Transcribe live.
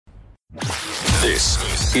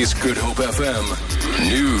This is Good Hope FM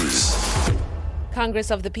News.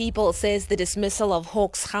 Congress of the People says the dismissal of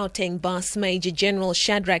Hawks Gauteng boss Major General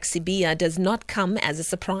Shadrack Sibiya does not come as a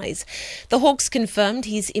surprise. The Hawks confirmed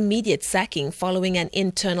his immediate sacking following an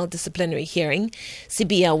internal disciplinary hearing.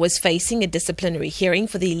 Sibiya was facing a disciplinary hearing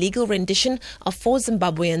for the illegal rendition of 4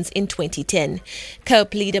 Zimbabweans in 2010.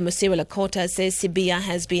 COPE Leader Mosiuoa Lekota says Sibiya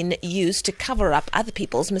has been used to cover up other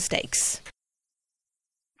people's mistakes.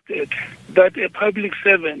 That a public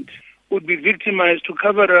servant would be victimized to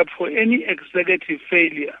cover up for any executive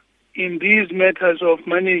failure in these matters of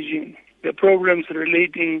managing the problems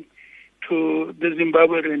relating to the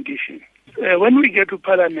Zimbabwe rendition. When we get to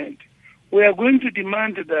Parliament, we are going to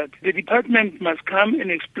demand that the department must come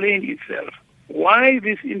and explain itself why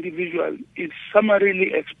this individual is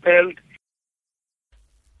summarily expelled.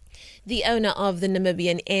 The owner of the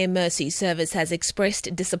Namibian Air Mercy Service has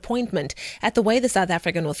expressed disappointment at the way the South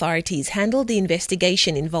African authorities handled the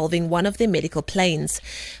investigation involving one of their medical planes.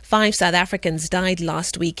 5 South Africans died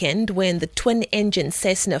last weekend when the twin-engine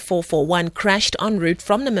Cessna 441 crashed en route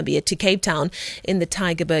from Namibia to Cape Town in the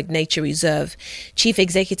Tygerberg Nature Reserve. Chief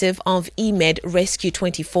Executive of EMED Rescue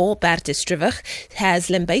 24, Bert Struwig, has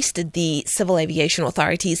lambasted the Civil Aviation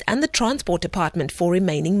Authorities and the Transport Department for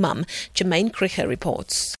remaining mum. Jermaine Krieger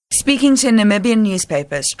reports. Speaking to a Namibian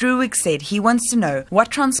newspaper, Struwig said he wants to know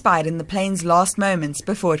what transpired in the plane's last moments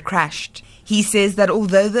before it crashed. He says that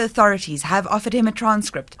although the authorities have offered him a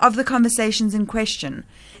transcript of the conversations in question,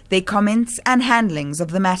 their comments and handlings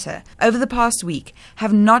of the matter over the past week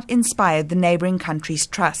have not inspired the neighbouring country's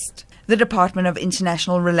trust. The Department of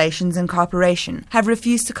International Relations and Cooperation have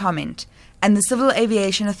refused to comment, and the civil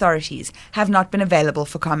aviation authorities have not been available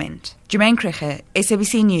for comment. Jermaine Krieger,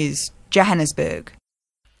 SABC News, Johannesburg.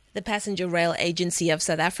 The Passenger Rail Agency of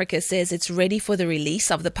South Africa says it's ready for the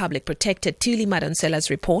release of the public protector Thuli Madonsela's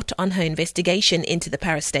report on her investigation into the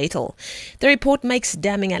parastatal. The report makes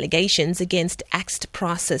damning allegations against axed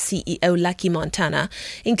PRASA CEO Lucky Montana,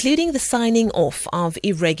 including the signing off of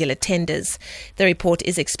irregular tenders. The report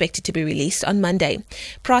is expected to be released on Monday.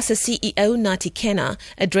 PRASA CEO Nathi Kenna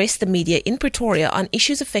addressed the media in Pretoria on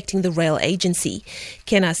issues affecting the rail agency.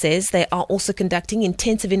 Kenna says they are also conducting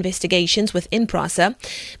intensive investigations within PRASA.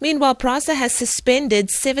 Meanwhile, PRASA has suspended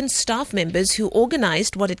 7 staff members who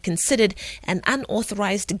organised what it considered an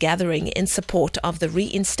unauthorised gathering in support of the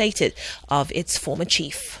reinstated of its former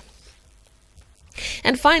chief.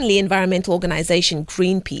 And finally, environmental organisation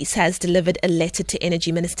Greenpeace has delivered a letter to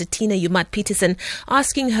Energy Minister Tina Joemat-Pettersson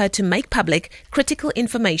asking her to make public critical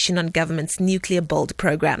information on government's nuclear build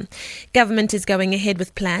programme. Government is going ahead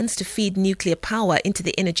with plans to feed nuclear power into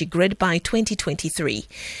the energy grid by 2023.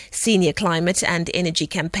 Senior Climate and Energy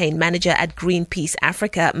Campaign Manager at Greenpeace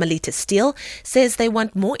Africa, Melita Steele, says they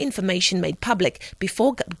want more information made public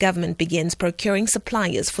before government begins procuring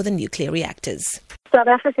suppliers for the nuclear reactors. South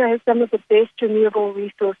Africa has some of the best renewable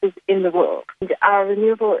resources in the world. Our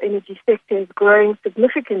renewable energy sector is growing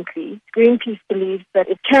significantly. Greenpeace believes that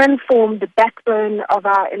it can form the backbone of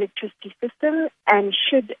our electricity system and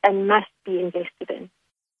should and must be invested in.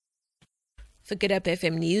 For Good Hope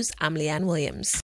FM News, I'm Leanne Williams.